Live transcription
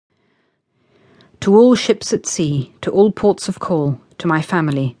To all ships at sea, to all ports of call, to my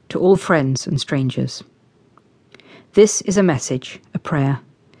family, to all friends and strangers. This is a message, a prayer.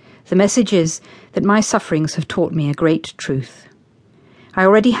 The message is that my sufferings have taught me a great truth. I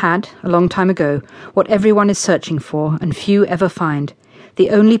already had, a long time ago, what everyone is searching for and few ever find,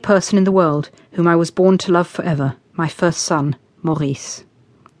 the only person in the world whom I was born to love forever, my first son, Maurice.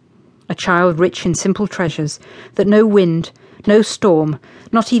 A child rich in simple treasures that no wind, no storm,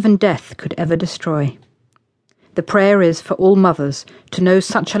 not even death could ever destroy. The prayer is for all mothers to know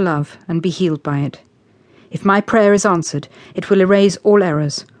such a love and be healed by it. If my prayer is answered, it will erase all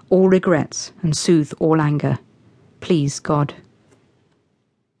errors, all regrets, and soothe all anger. Please, God.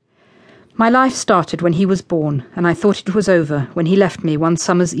 My life started when he was born, and I thought it was over when he left me one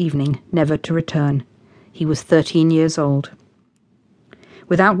summer's evening, never to return. He was 13 years old.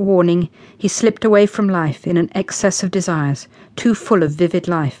 Without warning, he slipped away from life in an excess of desires, too full of vivid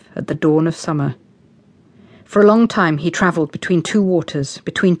life at the dawn of summer. For a long time he travelled between two waters,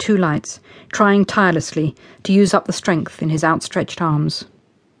 between two lights, trying tirelessly to use up the strength in his outstretched arms.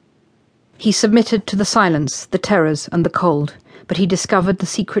 He submitted to the silence, the terrors, and the cold, but he discovered the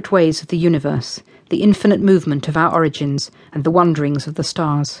secret ways of the universe, the infinite movement of our origins, and the wanderings of the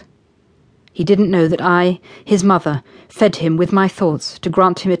stars. He didn't know that I, his mother, fed him with my thoughts to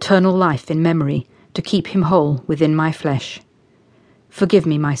grant him eternal life in memory, to keep him whole within my flesh. Forgive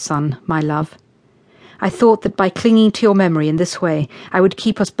me, my son, my love. I thought that by clinging to your memory in this way, I would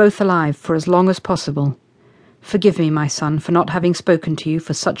keep us both alive for as long as possible. Forgive me, my son, for not having spoken to you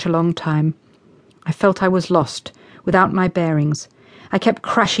for such a long time. I felt I was lost, without my bearings. I kept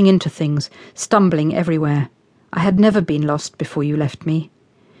crashing into things, stumbling everywhere. I had never been lost before you left me.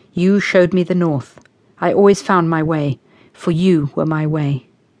 You showed me the north. I always found my way, for you were my way.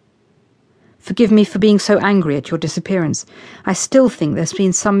 Forgive me for being so angry at your disappearance. I still think there's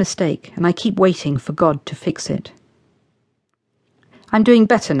been some mistake, and I keep waiting for God to fix it. I'm doing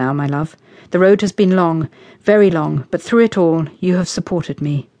better now, my love. The road has been long, very long, but through it all you have supported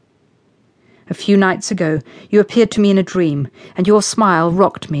me. A few nights ago you appeared to me in a dream, and your smile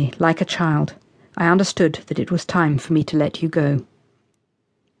rocked me like a child. I understood that it was time for me to let you go.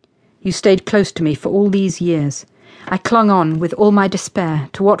 You stayed close to me for all these years. I clung on with all my despair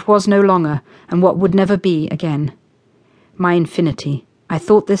to what was no longer and what would never be again. My infinity, I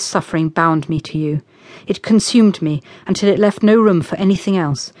thought this suffering bound me to you. It consumed me until it left no room for anything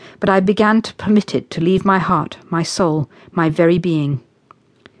else, but I began to permit it to leave my heart, my soul, my very being.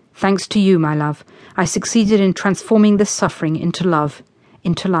 Thanks to you, my love, I succeeded in transforming this suffering into love,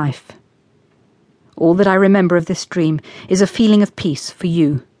 into life. All that I remember of this dream is a feeling of peace for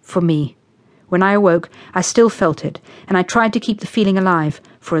you, for me. When I awoke, I still felt it, and I tried to keep the feeling alive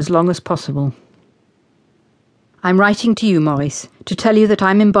for as long as possible. I'm writing to you, Maurice, to tell you that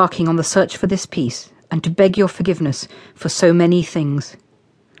I'm embarking on the search for this peace, and to beg your forgiveness for so many things.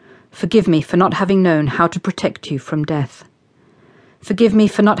 Forgive me for not having known how to protect you from death. Forgive me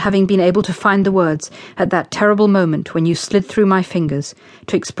for not having been able to find the words at that terrible moment when you slid through my fingers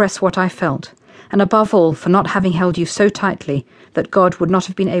to express what I felt, and above all for not having held you so tightly that God would not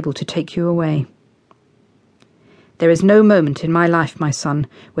have been able to take you away. There is no moment in my life, my son,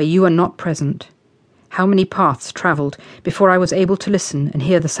 where you are not present. How many paths travelled before I was able to listen and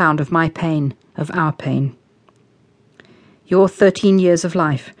hear the sound of my pain, of our pain. Your 13 years of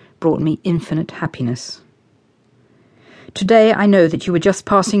life brought me infinite happiness. Today I know that you were just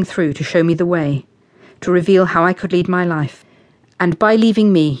passing through to show me the way, to reveal how I could lead my life, and by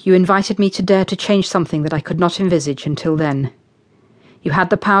leaving me you invited me to dare to change something that I could not envisage until then. You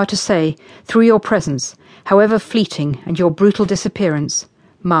had the power to say, through your presence, however fleeting and your brutal disappearance,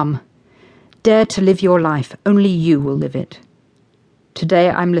 Mum, dare to live your life, only you will live it. Today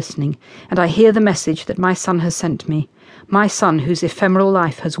I'm listening, and I hear the message that my son has sent me, my son whose ephemeral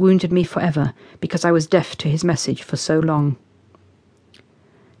life has wounded me forever because I was deaf to his message for so long.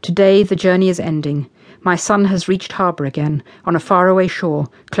 Today the journey is ending. My son has reached harbour again, on a faraway shore,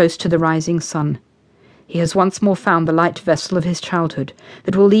 close to the rising sun. He has once more found the light vessel of his childhood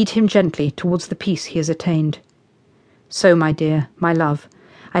that will lead him gently towards the peace he has attained. So, my dear, my love,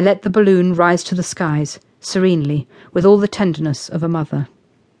 I let the balloon rise to the skies, serenely, with all the tenderness of a mother.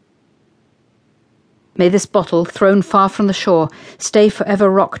 May this bottle, thrown far from the shore, stay forever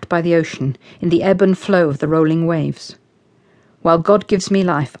rocked by the ocean, in the ebb and flow of the rolling waves. While God gives me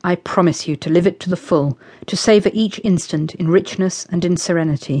life, I promise you to live it to the full, to savour each instant in richness and in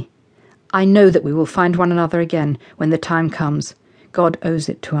serenity. I know that we will find one another again when the time comes. God owes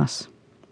it to us.